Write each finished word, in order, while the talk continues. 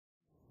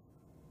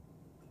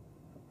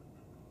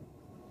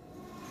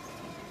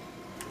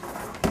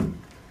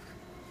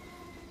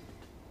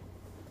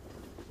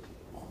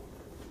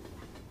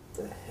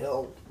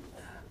hell?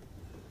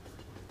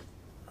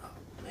 Oh,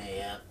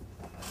 man.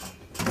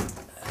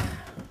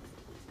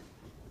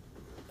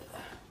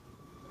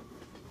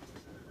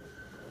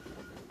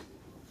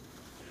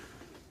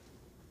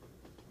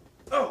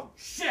 Oh,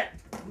 shit!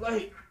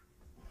 Late.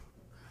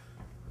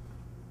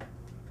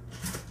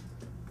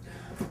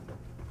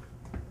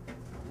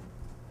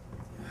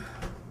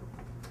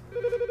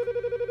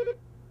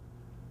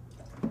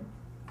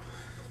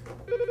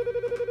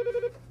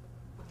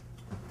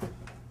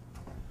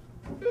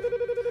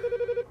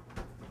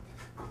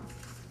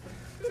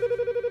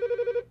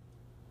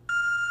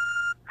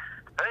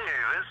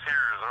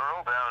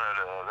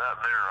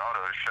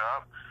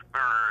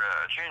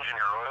 Changing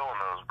your oil and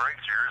those brakes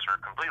of yours are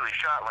completely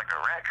shot like a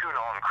raccoon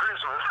on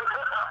Christmas.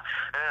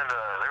 And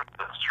there's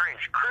a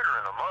strange critter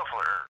in the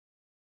muffler.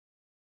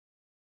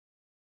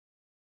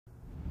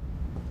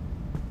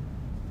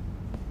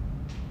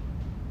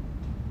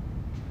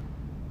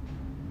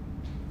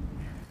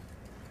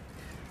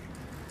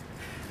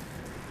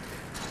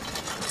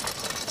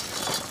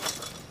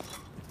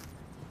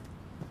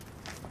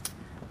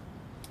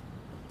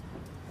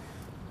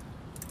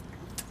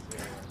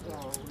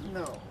 Oh,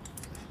 no.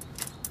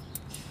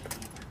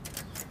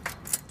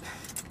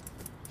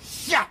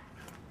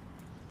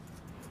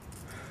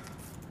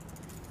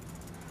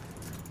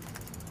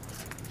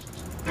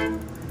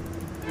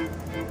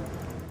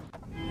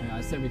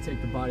 I said we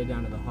take the body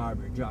down to the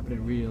harbor, drop it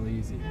in real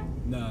easy.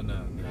 No.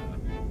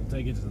 We'll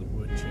take it to the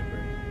wood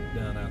chipper,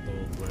 down at the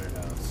old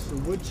warehouse. The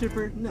wood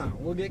chipper? No,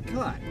 we'll get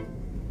caught.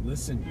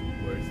 Listen, you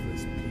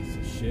worthless piece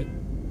of shit.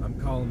 I'm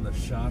calling the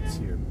shots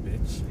here,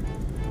 bitch.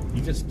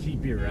 You just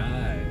keep your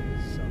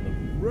eyes on the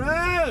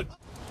road!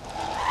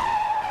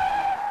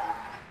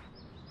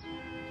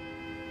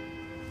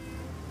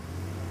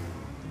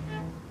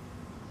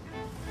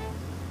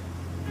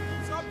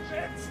 What's up,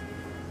 bitch?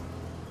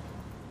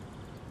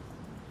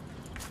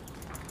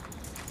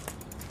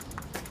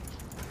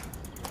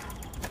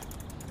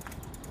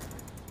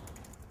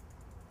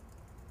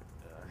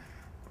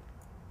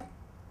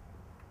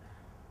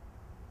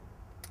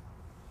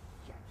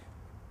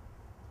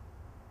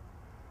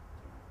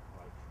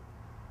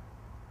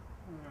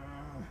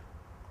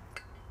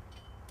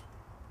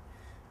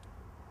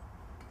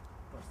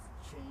 Bust the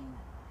chain.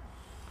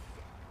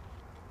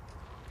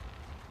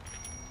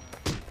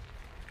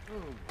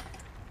 Oh.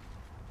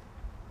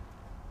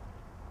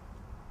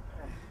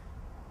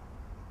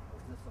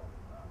 What's this all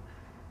about?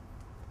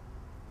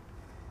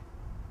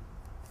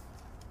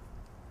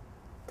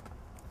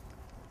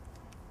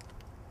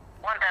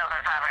 $1,562.24.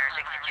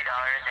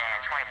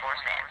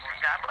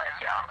 God bless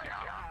y'all.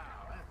 Wow,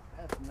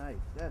 that's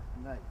nice. That's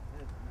nice.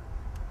 That's nice.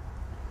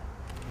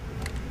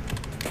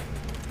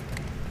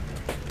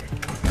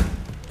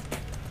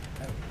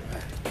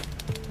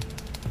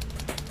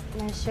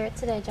 Nice shirt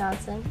today,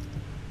 Johnson.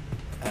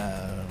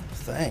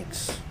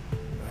 Thanks.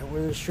 I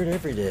wear this shirt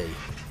every day.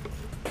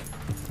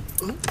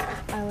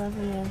 I love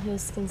a man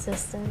who's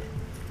consistent.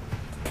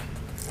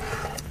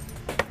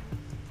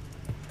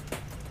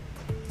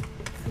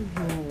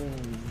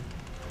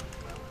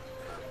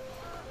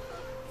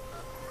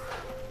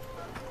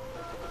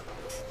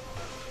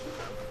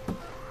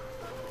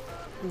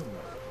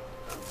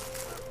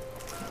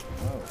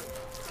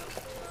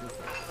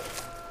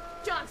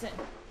 Johnson!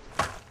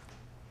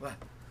 What?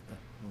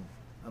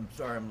 I'm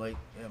sorry I'm late.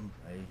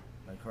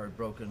 My car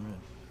broken.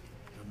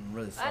 I'm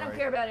really sorry. I don't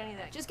care about any of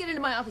that. Just get into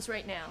my office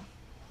right now.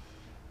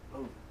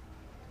 Oh.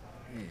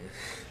 Yes.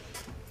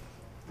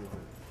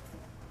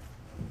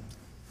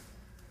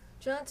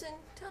 Johnson,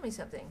 tell me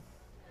something.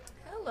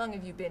 How long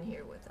have you been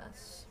here with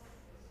us?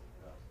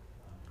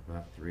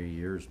 About 3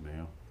 years,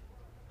 ma'am.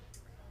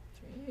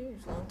 3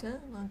 years, long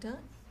time, long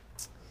time.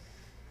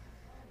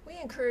 We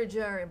encourage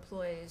our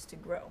employees to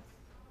grow.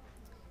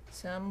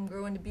 Some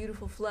grow into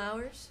beautiful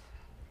flowers.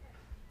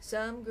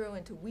 Some grow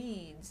into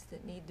weeds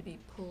that need to be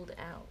pulled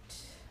out.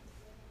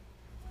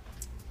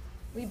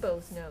 We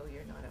both know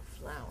you're not a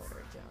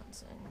flower,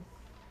 Johnson.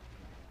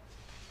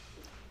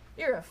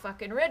 You're a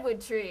fucking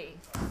redwood tree.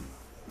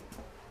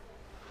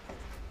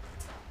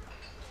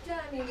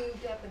 Time you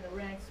moved up in the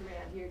ranks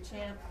around here,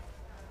 champ.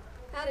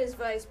 How does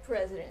vice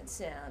president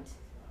sound?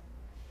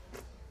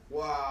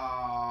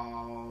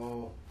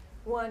 Wow.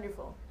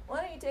 Wonderful.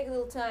 Why don't you take a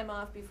little time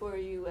off before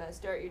you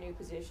start your new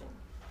position?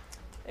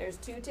 There's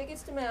 2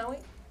 tickets to Maui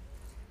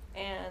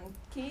and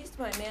keys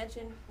to my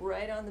mansion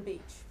right on the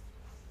beach.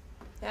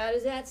 How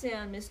does that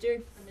sound,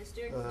 mister?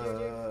 Mister? Hey,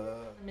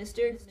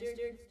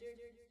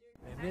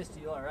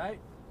 Misty, you all right?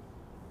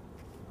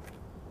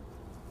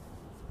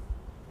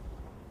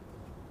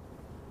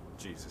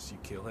 Jesus, you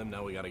kill him,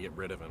 now we gotta get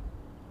rid of him.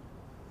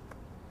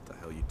 What the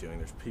hell are you doing?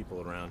 There's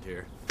people around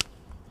here.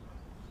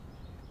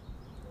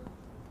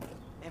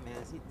 Hey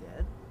man, is he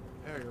dead?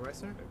 Hey, you right,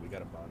 sir? Hey, we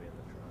got a body in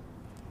the trunk.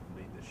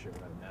 Lead this shit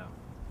right now.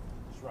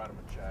 Just write him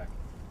a check.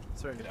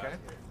 Sir, Get okay? out of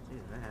here.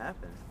 Jeez, what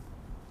happened?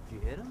 Did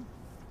you hit him?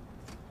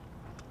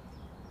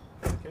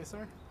 Okay,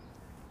 sir?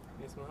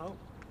 Need some help?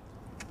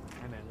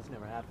 Hey, man, this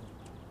never happened.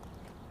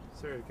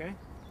 Sir, okay?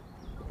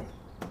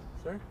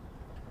 Sir?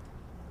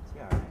 Is he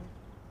alright?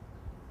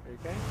 You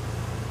okay?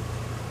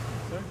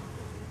 Sir?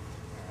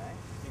 Alright.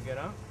 You get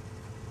up?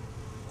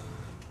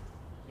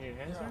 You need your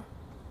hands, sir?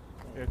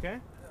 You okay?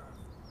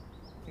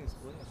 I think it's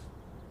bliss.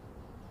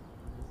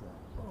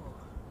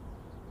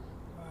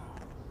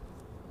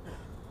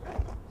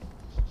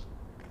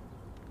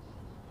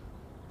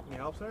 Can you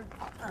help, sir?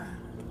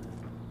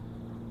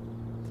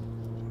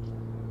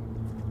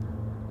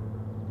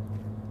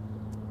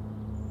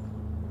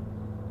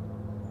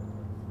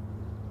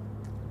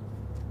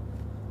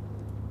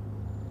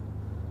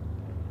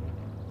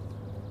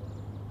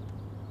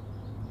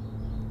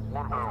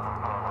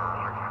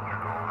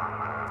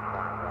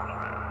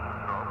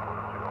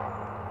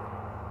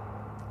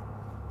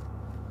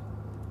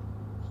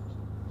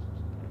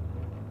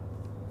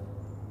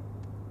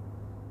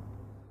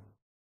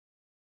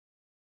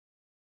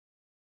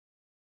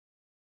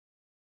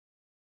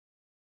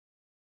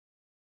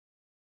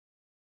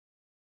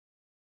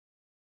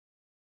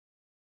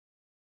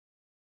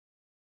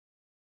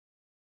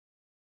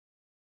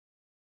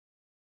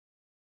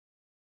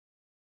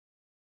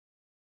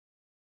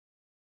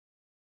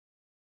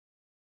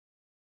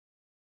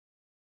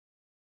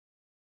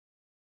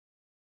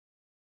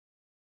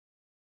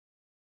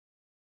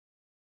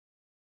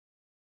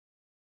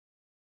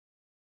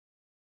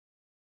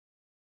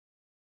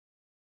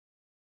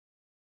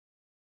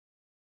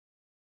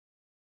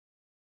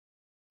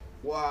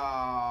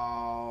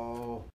 Wow.